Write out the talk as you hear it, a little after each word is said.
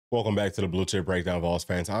Welcome back to the Bluechip Breakdown, Vols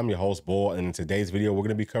fans. I'm your host, Bull, and in today's video, we're going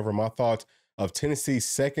to be covering my thoughts of Tennessee's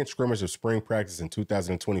second scrimmage of spring practice in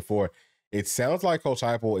 2024. It sounds like Coach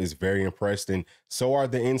Heupel is very impressed, and so are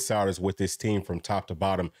the insiders with this team from top to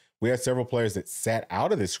bottom. We had several players that sat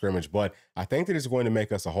out of this scrimmage, but I think that it's going to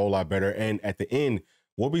make us a whole lot better. And at the end,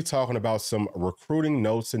 we'll be talking about some recruiting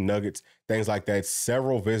notes and nuggets, things like that.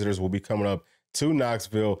 Several visitors will be coming up to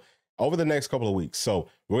Knoxville over the next couple of weeks. So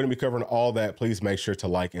we're going to be covering all that. Please make sure to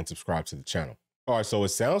like and subscribe to the channel. All right, so it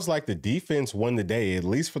sounds like the defense won the day, at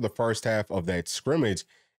least for the first half of that scrimmage.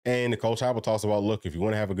 And Coach Heupel talks about, look, if you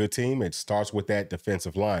want to have a good team, it starts with that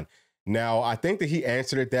defensive line. Now, I think that he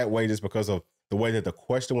answered it that way just because of the way that the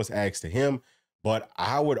question was asked to him. But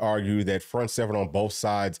I would argue that front seven on both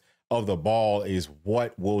sides of the ball is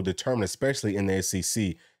what will determine, especially in the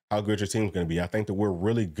SEC, how good your team's going to be. I think that we're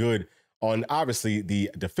really good on obviously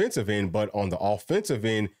the defensive end, but on the offensive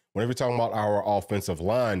end, whenever you're talking about our offensive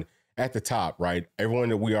line at the top, right? Everyone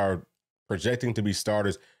that we are projecting to be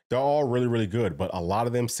starters, they're all really, really good, but a lot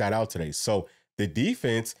of them sat out today. So the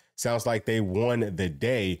defense sounds like they won the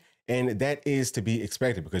day, and that is to be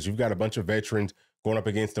expected because you've got a bunch of veterans going up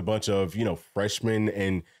against a bunch of, freshmen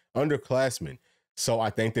and underclassmen. So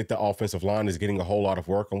I think that the offensive line is getting a whole lot of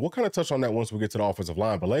work, and we'll kind of touch on that once we get to the offensive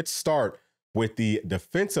line, but let's start with the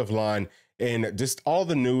defensive line and just all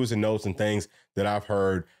the news and notes and things that I've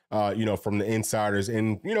heard, from the insiders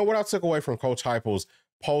and, what I took away from Coach Heupel's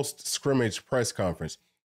post-scrimmage press conference.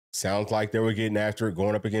 Sounds like they were getting after it,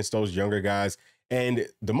 going up against those younger guys. And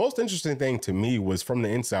the most interesting thing to me was from the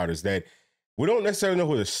insiders that we don't necessarily know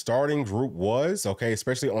who the starting group was, okay,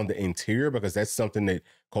 especially on the interior, because that's something that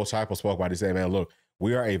Coach Heupel spoke about. He said, man, look,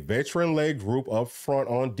 we are a veteran-led group up front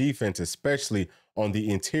on defense, especially on the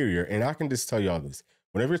interior. And I can just tell y'all this.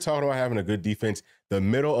 Whenever you're talking about having a good defense, the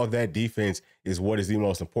middle of that defense is what is the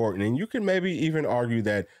most important. And you can maybe even argue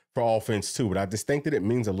that for offense too, but I just think that it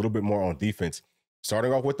means a little bit more on defense.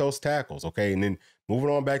 Starting off with those tackles, okay? And then moving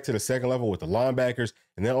on back to the second level with the linebackers,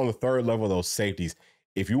 and then on the third level, those safeties.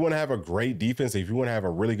 If you want to have a great defense, if you want to have a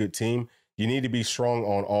really good team, you need to be strong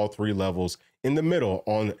on all three levels in the middle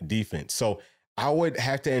on defense. So I would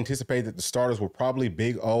have to anticipate that the starters were probably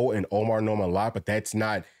Big O and Omar Norman a lot, but that's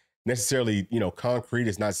not necessarily, concrete.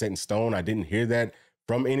 It's not set in stone. I didn't hear that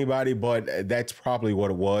from anybody, but that's probably what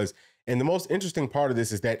it was. And the most interesting part of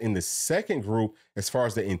this is that in the second group, as far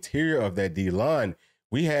as the interior of that D line,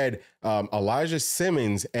 we had Elijah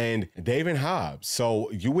Simmons and David Hobbs. So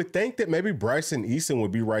you would think that maybe Bryson Eason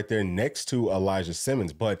would be right there next to Elijah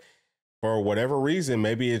Simmons, but for whatever reason,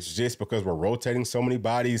 maybe it's just because we're rotating so many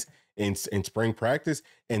bodies in spring practice.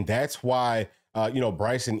 And that's why,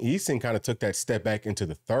 Bryson Eason kind of took that step back into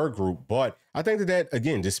the third group. But I think that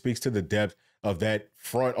again, just speaks to the depth of that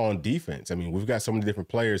front on defense. I mean, we've got so many different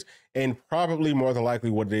players, and probably more than likely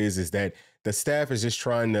what it is that the staff is just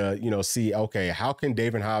trying to, see, okay, how can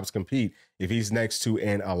David Hobbs compete if he's next to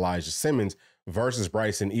an Elijah Simmons versus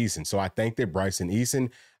Bryson Eason? So I think that Bryson Eason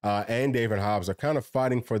and David Hobbs are kind of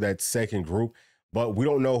fighting for that second group, but we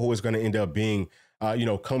don't know who is going to end up being,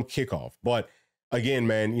 come kickoff. But again,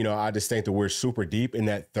 man, I just think that we're super deep in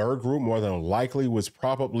that third group. More than likely was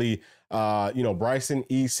probably, Bryson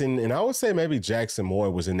Eason, and I would say maybe Jackson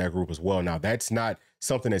Moore was in that group as well. Now, that's not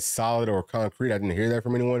something that's solid or concrete. I didn't hear that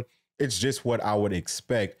from anyone. It's just what I would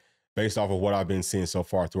expect based off of what I've been seeing so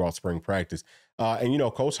far throughout spring practice. And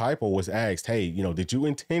Coach Heupel was asked, hey, did you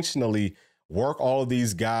intentionally work all of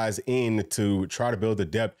these guys in to try to build the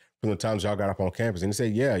depth from the times y'all got up on campus? And he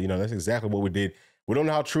said, yeah, that's exactly what we did. We don't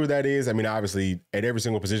know how true that is. I mean, obviously, at every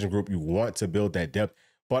single position group, you want to build that depth.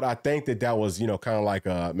 But I think that was, kind of like,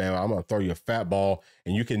 man, I'm going to throw you a fat ball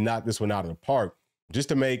and you can knock this one out of the park just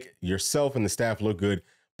to make yourself and the staff look good.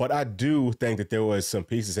 But I do think that there was some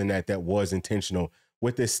pieces in that was intentional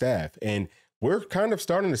with this staff. And we're kind of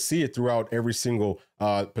starting to see it throughout every single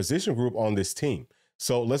position group on this team.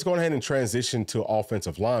 So let's go ahead and transition to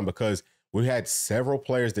offensive line because we had several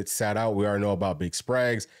players that sat out. We already know about Big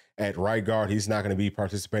Spraggs at right guard. He's not going to be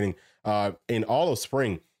participating in all of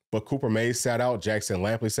spring, but Cooper Mays sat out, Jackson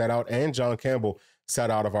Lampley sat out, and John Campbell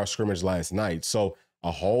sat out of our scrimmage last night. So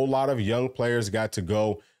a whole lot of young players got to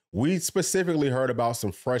go. We specifically heard about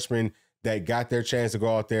some freshmen that got their chance to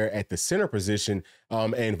go out there at the center position.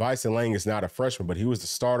 And Vyson Lang is not a freshman, but he was the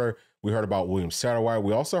starter. We heard about William Satterwhite.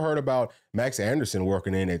 We also heard about Max Anderson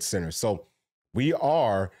working in at center. So we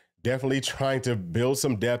are definitely trying to build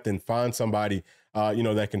some depth and find somebody,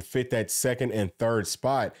 that can fit that second and third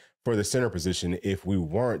spot for the center position. If we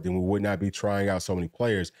weren't, then we would not be trying out so many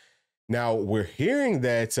players. Now, we're hearing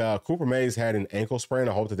that Cooper Mays had an ankle sprain.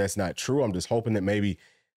 I hope that that's not true. I'm just hoping that maybe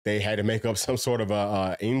they had to make up some sort of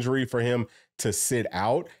a injury for him to sit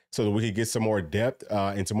out so that we could get some more depth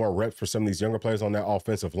and some more reps for some of these younger players on that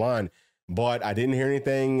offensive line. But I didn't hear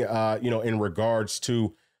anything, in regards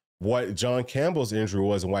to what John Campbell's injury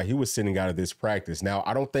was and why he was sitting out of this practice. Now,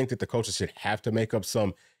 I don't think that the coaches should have to make up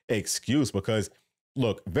some excuse because,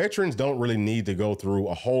 look, veterans don't really need to go through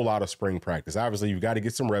a whole lot of spring practice. Obviously, you've got to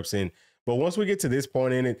get some reps in. But once we get to this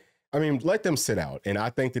point in it, I mean, let them sit out. And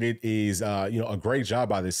I think that it is, a great job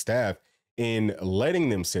by this staff in letting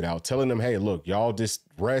them sit out, telling them, hey, look, y'all just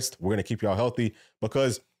rest. We're going to keep y'all healthy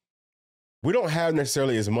because we don't have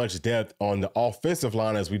necessarily as much depth on the offensive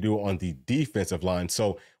line as we do on the defensive line.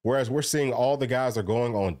 So whereas we're seeing all the guys are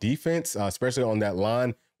going on defense, especially on that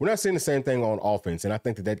line, we're not seeing the same thing on offense. And I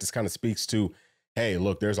think that that just kind of speaks to, hey,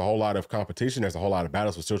 look, there's a whole lot of competition. There's a whole lot of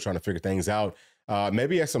battles. We're still trying to figure things out.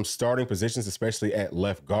 Maybe at some starting positions, especially at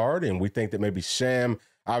left guard. And we think that maybe Sham,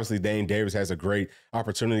 obviously Dane Davis has a great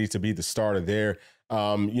opportunity to be the starter there.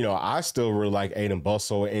 I still really like Aiden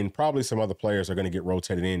Bussell, and probably some other players are going to get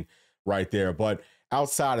rotated in right there. But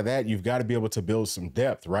outside of that, you've got to be able to build some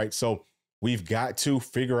depth, right? So we've got to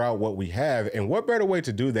figure out what we have. And what better way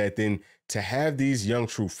to do that than to have these young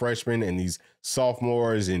true freshmen and these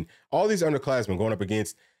sophomores and all these underclassmen going up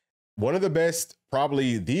against one of the best,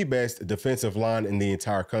 probably the best defensive line in the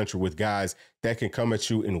entire country with guys that can come at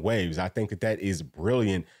you in waves. I think that that is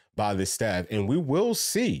brilliant by this staff. And we will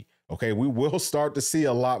see, okay, we will start to see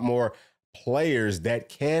a lot more players that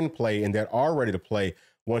can play and that are ready to play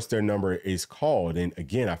once their number is called. And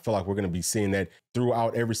again, I feel like we're going to be seeing that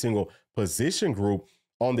throughout every single position group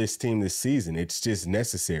on this team this season. It's just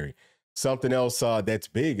necessary. Something else that's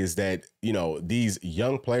big is that, these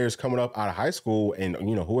young players coming up out of high school and,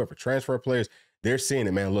 whoever transfer players, they're seeing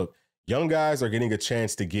it, man. Look, young guys are getting a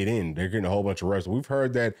chance to get in. They're getting a whole bunch of reps. We've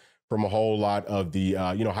heard that from a whole lot of the,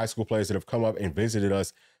 high school players that have come up and visited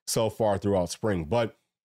us so far throughout spring. But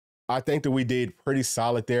I think that we did pretty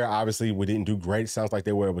solid there. Obviously, we didn't do great. It sounds like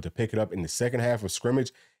they were able to pick it up in the second half of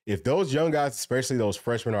scrimmage. If those young guys, especially those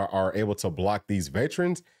freshmen, are able to block these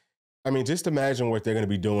veterans, I mean, just imagine what they're going to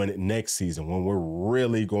be doing next season when we're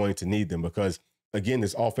really going to need them. Because, again,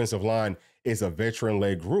 this offensive line is a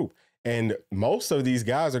veteran-led group. And most of these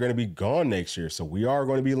guys are going to be gone next year. So we are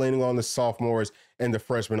going to be leaning on the sophomores and the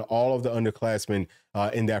freshmen, all of the underclassmen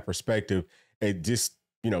in that perspective. And just,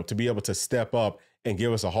 to be able to step up and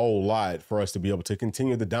give us a whole lot for us to be able to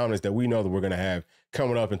continue the dominance that we know that we're going to have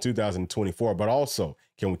coming up in 2024. But also,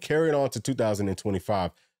 can we carry it on to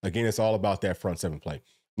 2025? Again, it's all about that front seven play.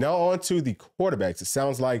 Now on to the quarterbacks. It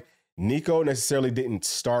sounds like Nico necessarily didn't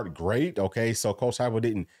start great. Okay, so Coach Heupel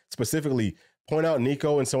didn't specifically point out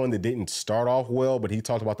Nico and someone that didn't start off well, but he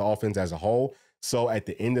talked about the offense as a whole. So at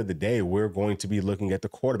the end of the day, we're going to be looking at the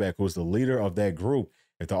quarterback who's the leader of that group.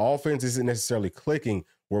 If the offense isn't necessarily clicking,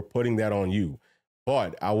 we're putting that on you.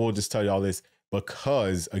 But I will just tell you all this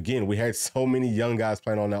because, again, we had so many young guys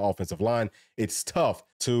playing on that offensive line. It's tough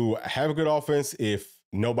to have a good offense if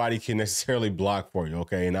nobody can necessarily block for you,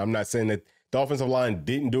 okay? And I'm not saying that the offensive line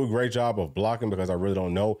didn't do a great job of blocking because I really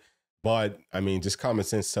don't know. But, I mean, just common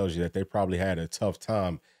sense tells you that they probably had a tough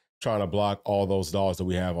time trying to block all those dogs that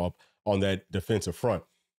we have up on that defensive front.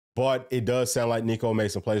 But it does sound like Nico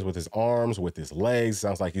made some plays with his arms, with his legs.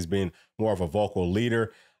 Sounds like he's been more of a vocal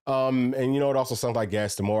leader. And, it also sounds like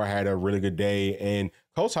Gaston Moore had a really good day. And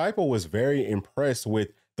Coach Heupel was very impressed with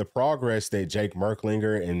the progress that Jake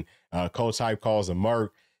Merklinger and Coach Hype calls a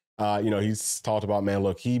Merk. He's talked about, man,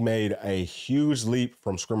 look, he made a huge leap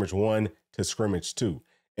from scrimmage 1 to scrimmage 2.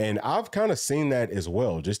 And I've kind of seen that as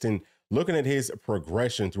well, just in looking at his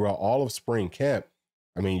progression throughout all of spring camp.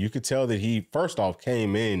 I mean, you could tell that he, first off,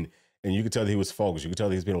 came in and you could tell that he was focused. You could tell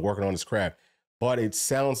that he's been working on his craft. But it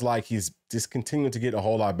sounds like he's just continuing to get a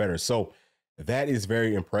whole lot better. So that is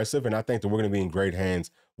very impressive. And I think that we're going to be in great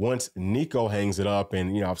hands once Nico hangs it up.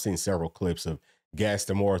 And, I've seen several clips of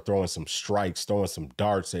Gaston Moore throwing some strikes, throwing some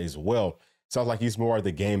darts as well. Sounds like he's more of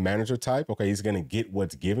the game manager type. Okay, he's going to get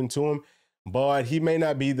what's given to him. But he may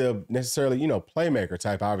not be the necessarily, playmaker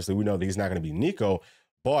type. Obviously, we know that he's not going to be Nico.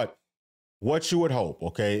 But what you would hope,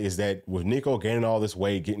 okay, is that with Nico gaining all this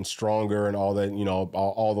weight, getting stronger and all that,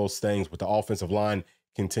 all those things with the offensive line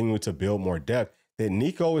continuing to build more depth, that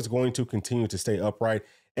Nico is going to continue to stay upright.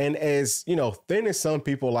 And as, thin as some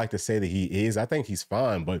people like to say that he is, I think he's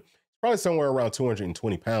fine, but probably somewhere around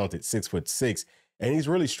 220 pounds at 6'6", and he's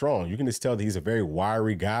really strong. You can just tell that he's a very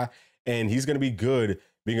wiry guy, and he's going to be good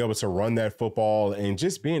being able to run that football and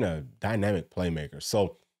just being a dynamic playmaker.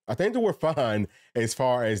 So I think that we're fine as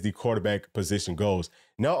far as the quarterback position goes.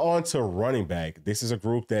 Now on to running back. This is a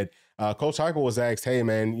group that Coach Heupel was asked, hey,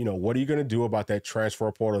 man, what are you going to do about that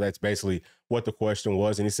transfer portal? That's basically what the question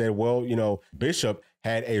was. And he said, well, Bishop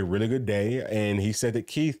had a really good day. And he said that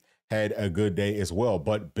Keith had a good day as well.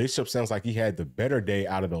 But Bishop sounds like he had the better day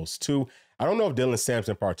out of those two. I don't know if Dylan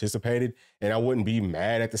Sampson participated, and I wouldn't be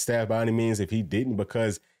mad at the staff by any means if he didn't,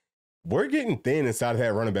 because we're getting thin inside of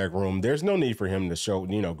that running back room. There's no need for him to show,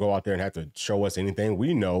 go out there and have to show us anything.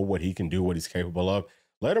 We know what he can do, what he's capable of.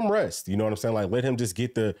 Let him rest. You know what I'm saying? Like, let him just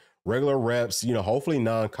get the regular reps, hopefully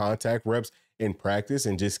non-contact reps in practice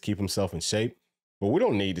and just keep himself in shape. But we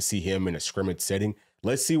don't need to see him in a scrimmage setting.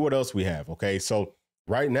 Let's see what else we have. Okay. So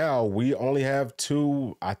right now we only have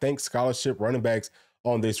 2, I think, scholarship running backs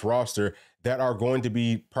on this roster that are going to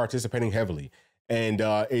be participating heavily. And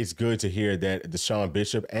it's good to hear that Deshaun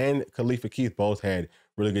Bishop and Khalifa Keith both had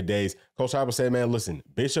really good days. Coach Heupel said, man, listen,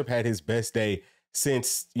 Bishop had his best day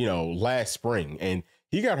since, last spring. And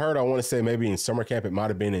he got hurt, I want to say maybe in summer camp. It might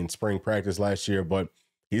have been in spring practice last year, but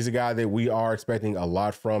he's a guy that we are expecting a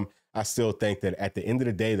lot from. I still think that at the end of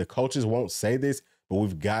the day, the coaches won't say this, but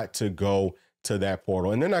we've got to go to that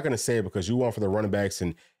portal. And they're not going to say it because you want for the running backs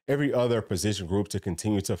and every other position group to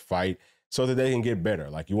continue to fight so that they can get better.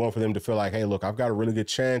 Like, you want for them to feel like, hey, look, I've got a really good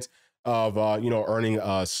chance of, earning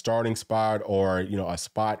a starting spot or, a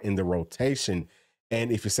spot in the rotation.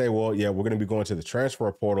 And if you say, well, yeah, we're going to be going to the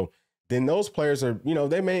transfer portal, then those players are,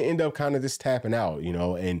 they may end up kind of just tapping out,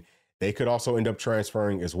 and they could also end up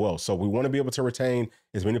transferring as well. So we want to be able to retain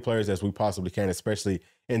as many players as we possibly can, especially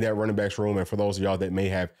in that running backs room. And for those of y'all that may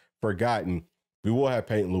have forgotten, we will have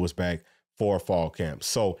Peyton Lewis back for fall camp.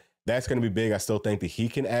 So that's going to be big. I still think that he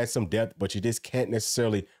can add some depth, but you just can't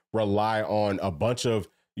necessarily rely on a bunch of,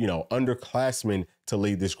 underclassmen to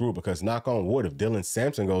lead this group, because knock on wood, if Dylan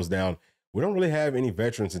Sampson goes down, we don't really have any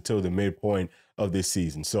veterans until the midpoint of this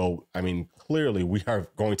season. So, I mean, clearly we are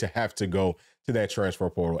going to have to go to that transfer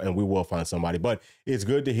portal, and we will find somebody. But it's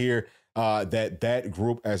good to hear that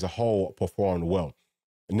group as a whole performed well.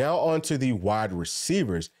 Now on to the wide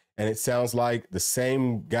receivers, and it sounds like the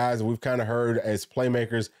same guys we've kind of heard as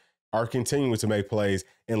playmakers are continuing to make plays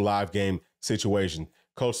in live game situations.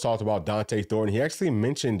 Coach talked about Dante Thornton. He actually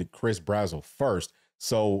mentioned Chris Brazzell first,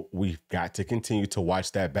 so we've got to continue to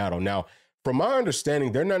watch that battle. Now, from my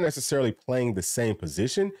understanding, they're not necessarily playing the same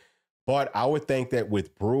position, but I would think that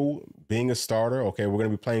with Brew being a starter, okay, we're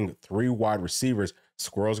going to be playing 3 wide receivers.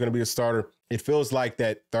 Squirrel's going to be a starter. It feels like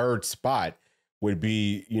that third spot would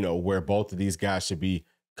be, where both of these guys should be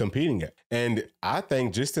competing at. And I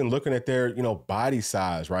think just in looking at their, body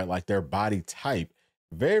size, right, like their body type,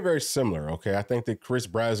 very, very similar. Okay. I think that Chris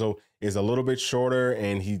Brazzell is a little bit shorter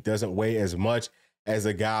and he doesn't weigh as much as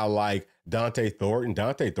a guy like Dante Thornton.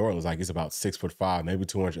 Dante Thornton was like, he's about 6'5", maybe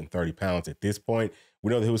 230 pounds at this point.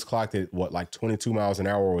 We know that he was clocked at like 22 miles an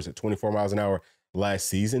hour, or was it 24 miles an hour last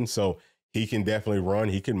season? So he can definitely run,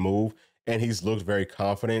 he can move, and he's looked very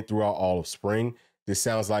confident throughout all of spring. This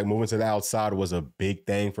sounds like moving to the outside was a big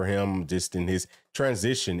thing for him just in his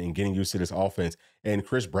transition and getting used to this offense. And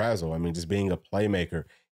Chris Brazzell, I mean, just being a playmaker,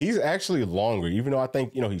 he's actually longer, even though I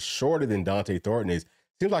think, he's shorter than Dante Thornton is.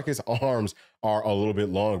 Seems like his arms are a little bit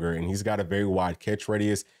longer, and he's got a very wide catch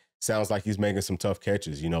radius. Sounds like he's making some tough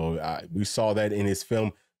catches. We saw that in his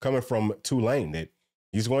film coming from Tulane, that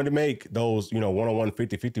he's going to make those, one-on-one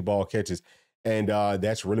 50-50 ball catches. And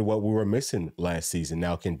that's really what we were missing last season.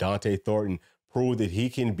 Now, can Dante Thornton prove that he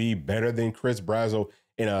can be better than Chris Brazzell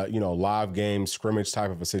in a, live game scrimmage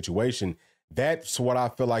type of a situation? That's what I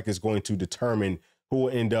feel like is going to determine who will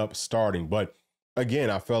end up starting. But again,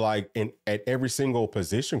 I feel like at every single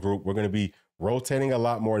position group, we're going to be rotating a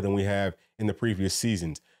lot more than we have in the previous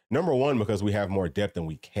seasons. Number one, because we have more depth and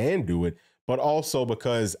we can do it, but also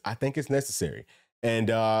because I think it's necessary. And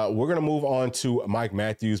we're going to move on to Mike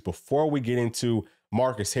Matthews before we get into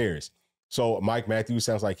Marcus Harris. So Mike Matthews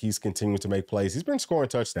sounds like he's continuing to make plays. He's been scoring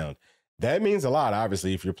touchdowns. That means a lot,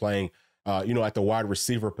 obviously, if you're playing, at the wide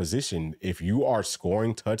receiver position. If you are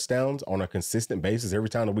scoring touchdowns on a consistent basis every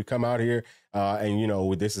time that we come out here,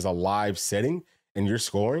 and this is a live setting and you're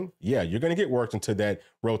scoring, yeah, you're going to get worked into that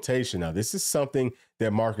rotation. Now, this is something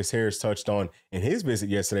that Marcus Harris touched on in his visit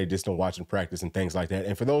yesterday, just on watching practice and things like that.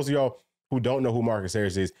 And for those of y'all who don't know who Marcus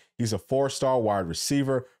Harris is, he's a 4-star wide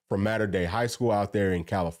receiver from Mater Dei High School out there in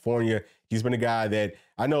California. He's been a guy that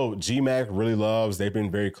I know GMAC really loves. They've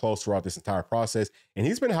been very close throughout this entire process, and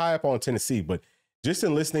he's been high up on Tennessee. But just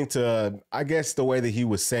in listening to, I guess, the way that he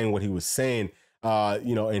was saying what he was saying,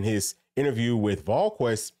 in his interview with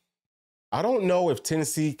VolQuest, I don't know if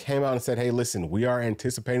Tennessee came out and said, hey, listen, we are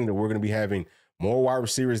anticipating that we're going to be having more wide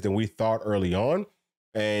receivers than we thought early on.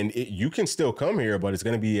 And you can still come here, but it's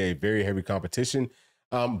going to be a very heavy competition.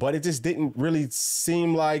 but it just didn't really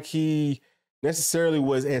seem like he necessarily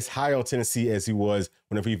was as high on Tennessee as he was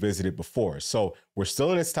whenever he visited before. So we're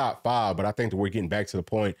still in his top five, but I think that we're getting back to the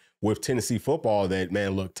point with Tennessee football that,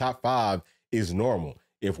 man, look, top five is normal.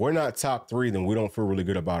 If we're not top three, then we don't feel really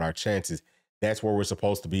good about our chances. That's where we're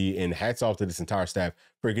supposed to be. And hats off to this entire staff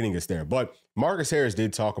for getting us there. But Marcus Harris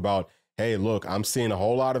did talk about, hey, look, I'm seeing a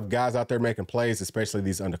whole lot of guys out there making plays, especially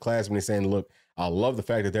these underclassmen. He's saying, look, I love the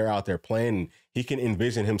fact that they're out there playing. And he can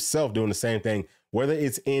envision himself doing the same thing, whether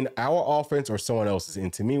it's in our offense or someone else's.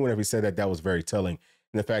 And to me, whenever he said that, that was very telling.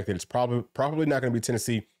 And the fact that it's probably not going to be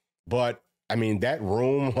Tennessee, but I mean, that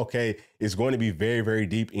room, okay, is going to be very, very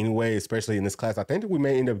deep anyway, especially in this class. I think that we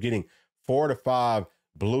may end up getting 4 to 5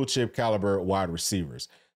 blue chip caliber wide receivers.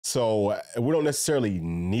 So we don't necessarily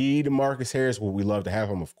need Marcus Harris. Would we love to have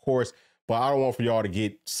him? Of course. But I don't want for y'all to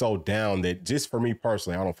get so down that just for me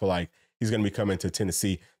personally, I don't feel like he's going to be coming to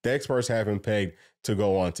Tennessee. The experts have him pegged to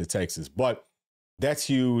go on to Texas. But that's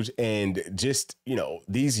huge. And just, you know,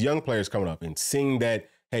 these young players coming up and seeing that,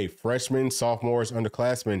 hey, freshmen, sophomores,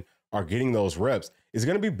 underclassmen are getting those reps is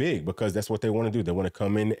going to be big because that's what they want to do. They want to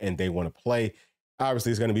come in and they want to play.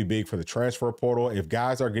 Obviously, it's going to be big for the transfer portal. If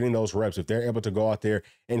guys are getting those reps, if they're able to go out there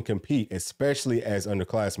and compete, especially as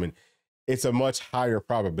underclassmen, it's a much higher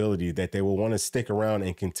probability that they will want to stick around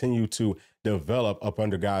and continue to develop up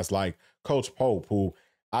under guys like Coach Pope, who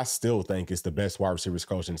I still think is the best wide receivers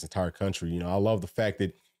coach in this entire country. You know, I love the fact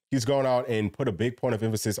that he's gone out and put a big point of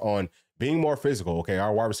emphasis on being more physical. Okay,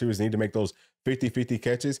 our wide receivers need to make those 50-50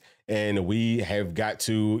 catches, and we have got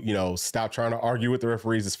to, you know, stop trying to argue with the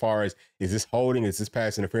referees as far as, is this holding, is this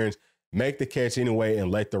pass interference? Make the catch anyway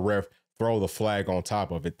and let the ref throw the flag on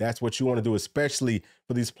top of it. That's what you want to do, especially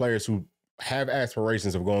for these players who have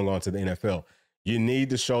aspirations of going on to the NFL. You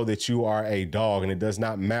need to show that you are a dog, and it does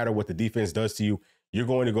not matter what the defense does to you. You're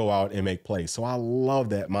going to go out and make plays. So I love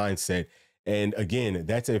that mindset. And again,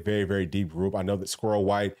 that's a very, very deep group. I know that Squirrel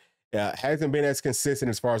White hasn't been as consistent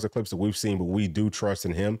as far as the clips that we've seen, but we do trust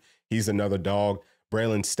in him. He's another dog.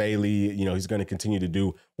 Braylon Staley, you know, he's going to continue to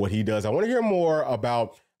do what he does. I want to hear more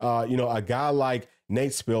about, you know, a guy like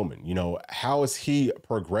Nate Spillman. You know, how is he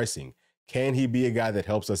progressing? Can he be a guy that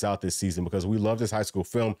helps us out this season? Because we love this high school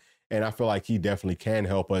film, and I feel like he definitely can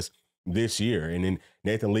help us this year. And then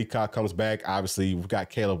Nathan Leacock comes back. Obviously, we've got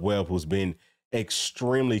Caleb Webb, who's been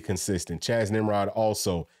extremely consistent. Chaz Nimrod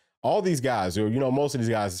also. All these guys, or, you know, most of these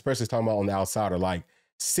guys, especially talking about on the outside, are like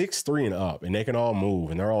 6'3" and up, and they can all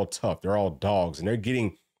move, and they're all tough. They're all dogs, and they're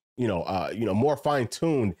getting, you know, more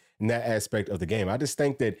fine-tuned in that aspect of the game. I just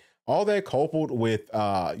think that all that coupled with,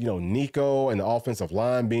 you know, Nico and the offensive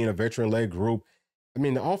line being a veteran-led group, I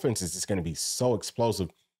mean, the offense is just going to be so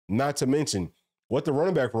explosive, not to mention what the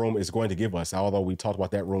running back room is going to give us. Although we talked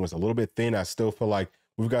about that room is a little bit thin, I still feel like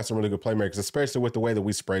we've got some really good playmakers, especially with the way that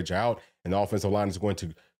we spread you out, and the offensive line is going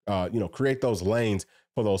to, you know, create those lanes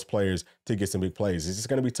for those players to get some big plays. It's just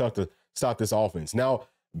going to be tough to stop this offense. Now,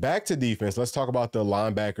 back to defense. Let's talk about the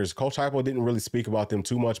linebackers. Coach Heupel didn't really speak about them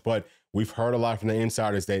too much, but we've heard a lot from the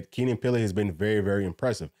insiders that Keenan Pili has been very, very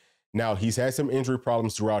impressive. Now, he's had some injury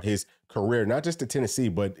problems throughout his career, not just at Tennessee,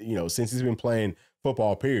 but, you know, since he's been playing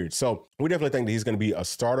football, period. So we definitely think that he's going to be a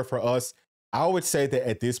starter for us. I would say that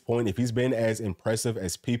at this point, if he's been as impressive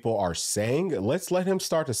as people are saying, let's let him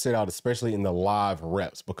start to sit out, especially in the live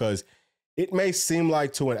reps, because it may seem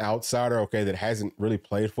like to an outsider, okay, that hasn't really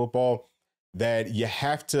played football, that you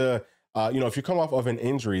have to, you know, if you come off of an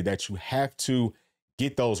injury, that you have to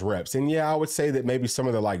get those reps. And yeah, I would say that maybe some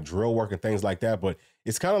of the like drill work and things like that, but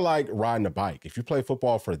it's kind of like riding a bike. If you play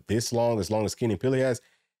football for this long as Keenan Pili has,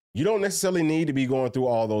 you don't necessarily need to be going through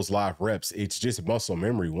all those live reps. It's just muscle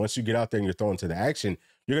memory. Once you get out there and you're throwing to the action,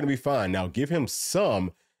 you're going to be fine. Now, give him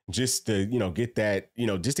some just to, you know, get that, you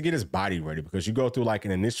know, just to get his body ready, because you go through like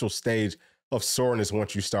an initial stage of soreness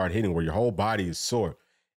once you start hitting where your whole body is sore,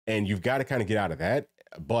 and you've got to kind of get out of that.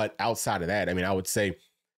 But outside of that, I mean, I would say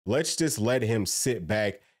let's just let him sit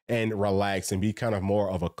back and relax and be kind of more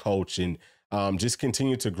of a coach and just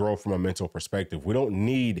continue to grow from a mental perspective. We don't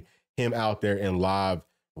need him out there in live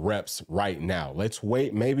reps right now. Let's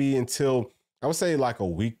wait maybe until, I would say, like a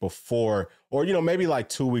week before, or, you know, maybe like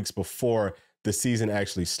 2 weeks before the season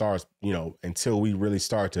actually starts, you know, until we really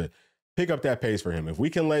start to pick up that pace for him. If we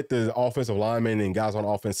can let the offensive linemen and guys on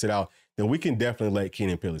offense sit out, then we can definitely let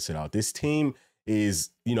Keenan Pili sit out. This team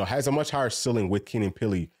is, you know, has a much higher ceiling with Keenan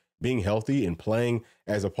Pili being healthy and playing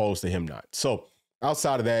as opposed to him not. So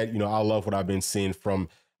outside of that, you know, I love what I've been seeing from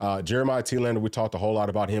Jeremiah Thielander. We talked a whole lot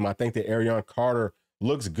about him. I think that Arion Carter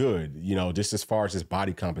looks good, you know, just as far as his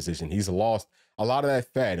body composition. He's lost a lot of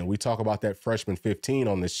that fat, and we talk about that freshman 15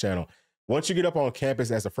 on this channel. Once you get up on campus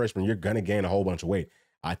as a freshman, you're going to gain a whole bunch of weight.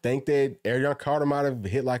 I think that Arion Carter might have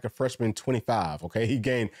hit like a freshman 25. Okay. He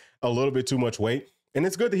gained a little bit too much weight. And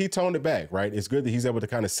it's good that he toned it back, right? It's good that he's able to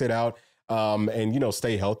kind of sit out and,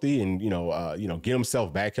 stay healthy and, get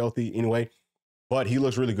himself back healthy anyway. But he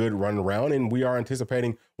looks really good running around. And we are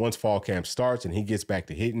anticipating once fall camp starts and he gets back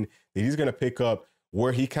to hitting, that he's going to pick up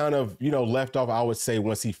where he kind of, left off, I would say,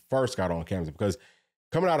 once he first got on campus. Because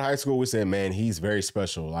coming out of high school, we said, man, he's very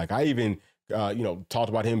special. Like I even, talked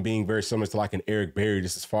about him being very similar to like an Eric Berry,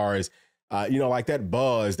 just as far as, like that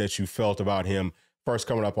buzz that you felt about him first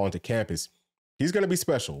coming up onto campus. He's going to be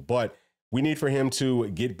special, but we need for him to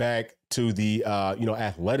get back to the,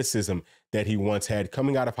 athleticism that he once had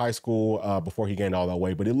coming out of high school before he gained all that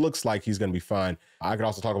weight. But it looks like he's going to be fine. I could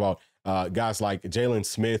also talk about guys like Jalen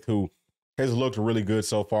Smith, who has looked really good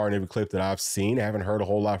so far in every clip that I've seen. I haven't heard a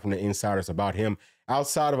whole lot from the insiders about him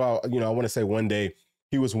outside of, I want to say one day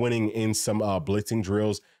he was winning in some blitzing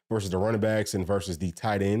drills versus the running backs and versus the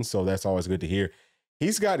tight ends. So that's always good to hear.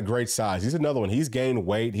 He's got great size. He's another one. He's gained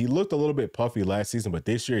weight. He looked a little bit puffy last season, but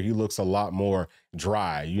this year he looks a lot more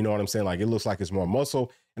dry. You know what I'm saying? Like it looks like it's more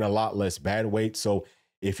muscle and a lot less bad weight. So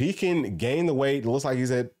if he can gain the weight, it looks like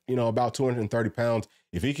he's at, about 230 pounds.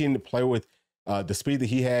 If he can play with the speed that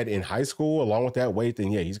he had in high school, along with that weight,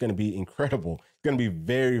 then yeah, he's going to be incredible. He's going to be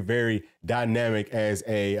very, very dynamic as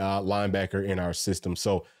a linebacker in our system.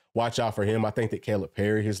 So watch out for him. I think that Caleb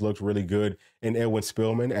Perry has looked really good. And Edwin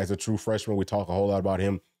Spillman, as a true freshman, we talk a whole lot about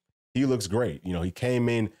him. He looks great. He came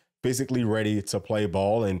in physically ready to play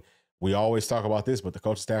ball. And we always talk about this, but the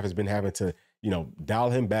coaching staff has been having to, dial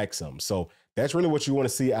him back some. So that's really what you want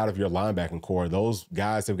to see out of your linebacking core. Those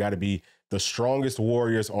guys have got to be the strongest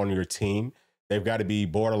warriors on your team. They've got to be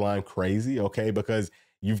borderline crazy, okay? Because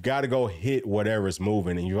you've got to go hit whatever's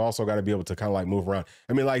moving. And you've also got to be able to kind of like move around.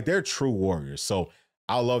 I mean, like they're true warriors. So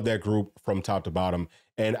I love that group from top to bottom.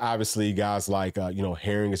 And obviously guys like,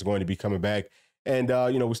 Herring is going to be coming back. And,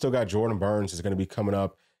 we still got Jordan Burns is going to be coming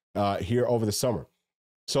up here over the summer.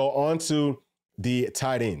 So on to the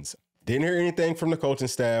tight ends. Didn't hear anything from the coaching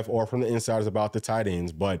staff or from the insiders about the tight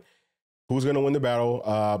ends, but who's going to win the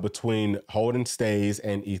battle between Holden Stays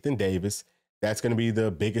and Ethan Davis? That's going to be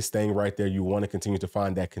the biggest thing right there. You want to continue to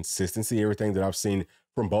find that consistency. Everything that I've seen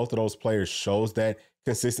from both of those players shows that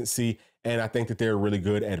consistency. And I think that they're really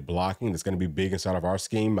good at blocking. That's going to be big inside of our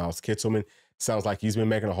scheme. Miles Kitselman sounds like he's been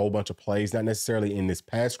making a whole bunch of plays, not necessarily in this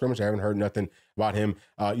past scrimmage. I haven't heard nothing about him,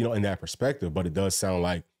 in that perspective, but it does sound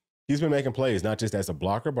like he's been making plays, not just as a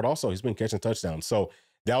blocker, but also he's been catching touchdowns. So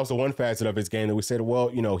that was the one facet of his game that we said, well,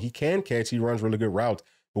 he can catch, he runs really good routes,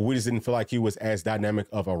 but we just didn't feel like he was as dynamic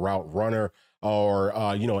of a route runner or,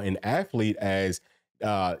 an athlete as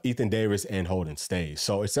Ethan Davis and Holden Stays.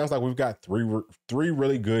 So it sounds like we've got three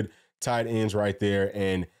really good tight ends right there.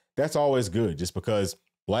 And that's always good, just because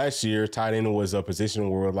last year tight end was a position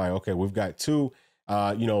where we're like, okay, we've got two,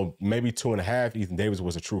 maybe 2.5. Ethan Davis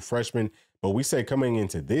was a true freshman, but we say coming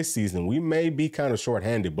into this season, we may be kind of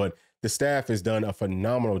shorthanded, but the staff has done a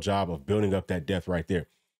phenomenal job of building up that depth right there.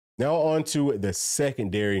 Now on to the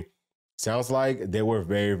secondary. Sounds like they were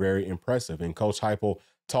very, very impressive. And Coach Heupel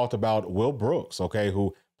talked about Will Brooks, okay,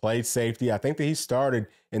 who played safety. I think that he started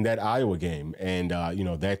in that Iowa game. And,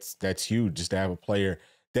 that's huge, just to have a player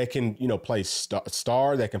that can, play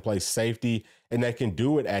star, that can play safety, and that can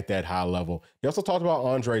do it at that high level. He also talked about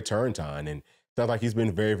Andre Turrentine, and sounds like he's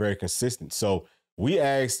been very, very consistent. So we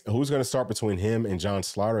asked who's going to start between him and John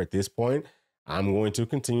Slaughter at this point. I'm going to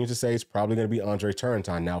continue to say it's probably going to be Andre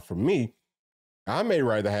Turrentine. Now, for me, I may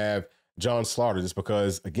rather have John Slaughter just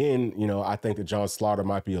because, again, I think that John Slaughter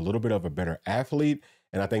might be a little bit of a better athlete.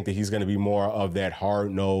 And I think that he's going to be more of that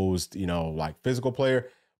hard-nosed, like physical player.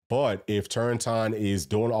 But if Turrentine is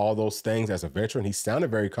doing all those things as a veteran, he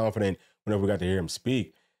sounded very confident whenever we got to hear him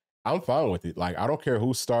speak. I'm fine with it. Like, I don't care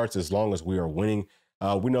who starts as long as we are winning.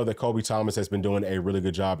 We know that Kobe Thomas has been doing a really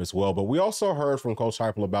good job as well. But we also heard from Coach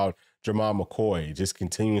Heupel about Jermon McCoy just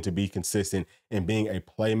continuing to be consistent and being a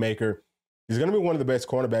playmaker. He's going to be one of the best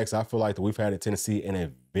cornerbacks I feel like that we've had at Tennessee in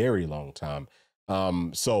a very long time.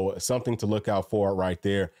 So something to look out for right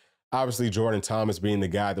there. Obviously, Jordan Thomas being the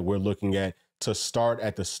guy that we're looking at to start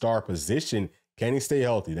at the star position. Can he stay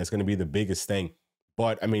healthy? That's going to be the biggest thing.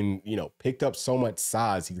 But, I mean, picked up so much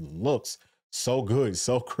size. He looks so good,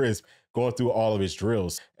 so crisp, going through all of his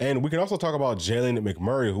drills. And we can also talk about Jalen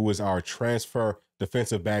McMurray, who is our transfer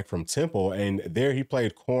defensive back from Temple. And there he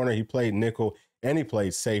played corner, he played nickel, and he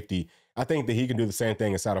played safety. I think that he can do the same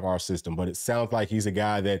thing inside of our system, but it sounds like he's a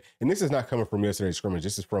guy that, and this is not coming from yesterday's scrimmage,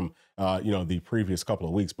 this is from, the previous couple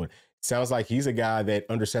of weeks, but it sounds like he's a guy that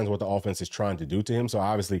understands what the offense is trying to do to him. So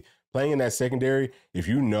obviously playing in that secondary, if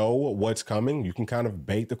you know what's coming, you can kind of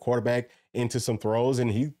bait the quarterback into some throws,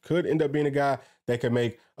 and he could end up being a guy that can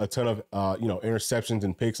make a ton of, interceptions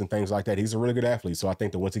and picks and things like that. He's a really good athlete. So I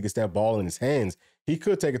think that once he gets that ball in his hands, he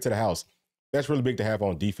could take it to the house. That's really big to have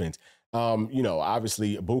on defense.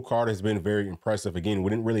 Obviously, Boo Carter has been very impressive. Again, we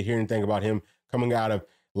didn't really hear anything about him coming out of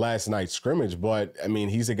last night's scrimmage, but I mean,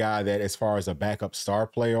 he's a guy that, as far as a backup star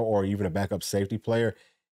player or even a backup safety player,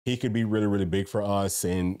 he could be really, really big for us.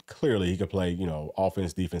 And clearly he could play,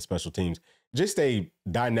 offense, defense, special teams, just a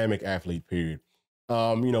dynamic athlete, period.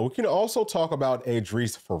 We can also talk about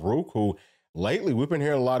Idris Farouk, who lately we've been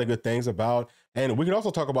hearing a lot of good things about. And we can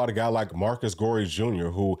also talk about a guy like Marcus Gorey Jr.,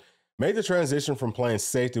 who made the transition from playing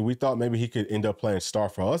safety. We thought maybe he could end up playing star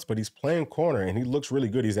for us, but he's playing corner and he looks really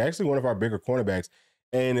good. He's actually one of our bigger cornerbacks.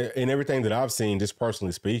 And in everything that I've seen, just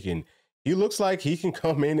personally speaking, he looks like he can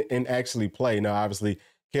come in and actually play. Now, obviously,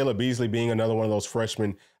 Caleb Beasley being another one of those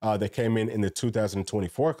freshmen that came in the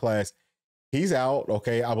 2024 class, he's out,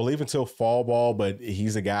 okay, I believe until fall ball, but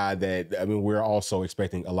he's a guy that, I mean, we're also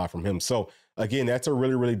expecting a lot from him. So, again, that's a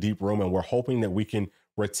really, really deep room, and we're hoping that we can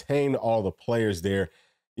retain all the players there.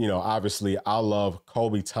 Obviously, I love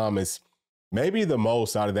Kobe Thomas maybe the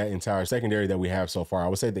most out of that entire secondary that we have so far. I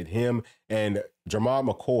would say that him and Jermod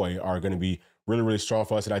McCoy are going to be really, really strong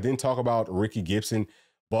for us. And I didn't talk about Ricky Gibson,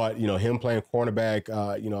 but, him playing cornerback,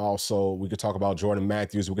 also we could talk about Jordan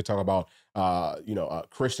Matthews. We could talk about,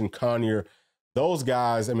 Christian Conyer. Those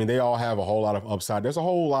guys, I mean, they all have a whole lot of upside. There's a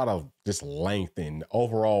whole lot of just length and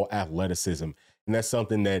overall athleticism. And that's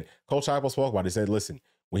something that Coach Heupel spoke about. He said, listen,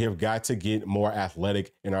 we have got to get more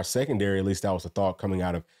athletic in our secondary. At least that was the thought coming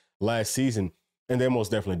out of last season. And they most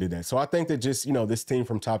definitely did that. So I think that just, this team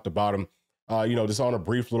from top to bottom, just on a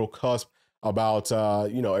brief little cusp about,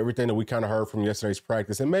 everything that we kind of heard from yesterday's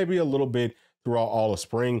practice and maybe a little bit throughout all of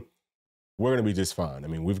spring, we're going to be just fine. I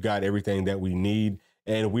mean, we've got everything that we need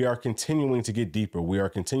and we are continuing to get deeper. We are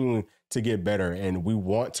continuing to get better and we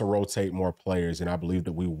want to rotate more players. And I believe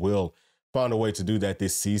that we will find a way to do that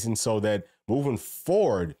this season so that moving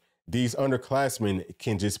forward, these underclassmen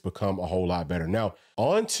can just become a whole lot better. Now,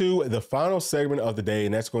 on to the final segment of the day,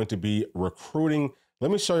 and that's going to be recruiting. Let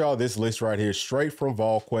me show y'all this list right here, straight from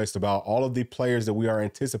VolQuest, about all of the players that we are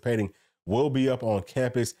anticipating will be up on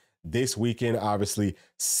campus this weekend. Obviously,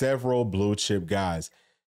 several blue chip guys.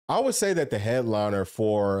 I would say that the headliner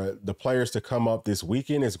for the players to come up this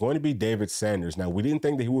weekend is going to be David Sanders. Now, we didn't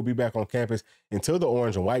think that he would be back on campus until the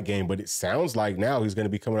orange and white game, but it sounds like now he's going to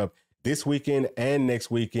be coming up this weekend and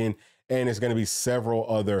next weekend, and there's going to be several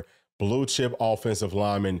other blue chip offensive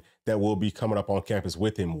linemen that will be coming up on campus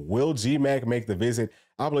with him. Will GMAC make the visit?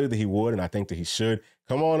 I believe that he would, and I think that he should.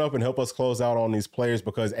 Come on up and help us close out on these players,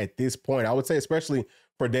 because at this point, I would say, especially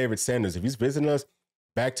for David Sanders, if he's visiting us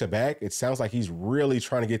back to back, it sounds like he's really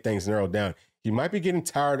trying to get things narrowed down. He might be getting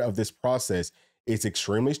tired of this process. It's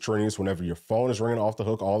extremely strenuous whenever your phone is ringing off the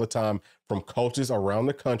hook all the time from coaches around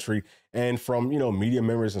the country and from, media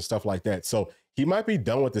members and stuff like that. So he might be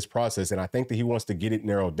done with this process, and I think that he wants to get it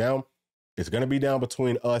narrowed down. It's going to be down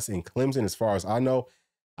between us and Clemson as far as I know.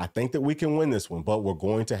 I think that we can win this one, but we're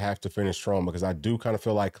going to have to finish strong because I do kind of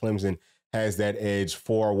feel like Clemson has that edge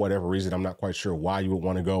for whatever reason. I'm not quite sure why you would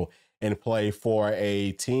want to go and play for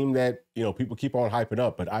a team that, people keep on hyping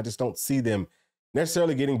up, but I just don't see them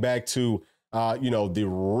necessarily getting back to the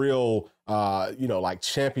real, like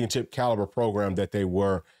championship caliber program that they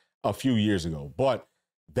were a few years ago. But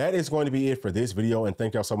that is going to be it for this video. And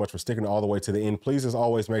thank y'all so much for sticking all the way to the end. Please, as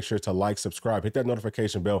always, make sure to like, subscribe, hit that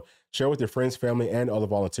notification bell, share with your friends, family, and other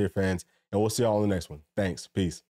volunteer fans. And we'll see y'all on the next one. Thanks. Peace.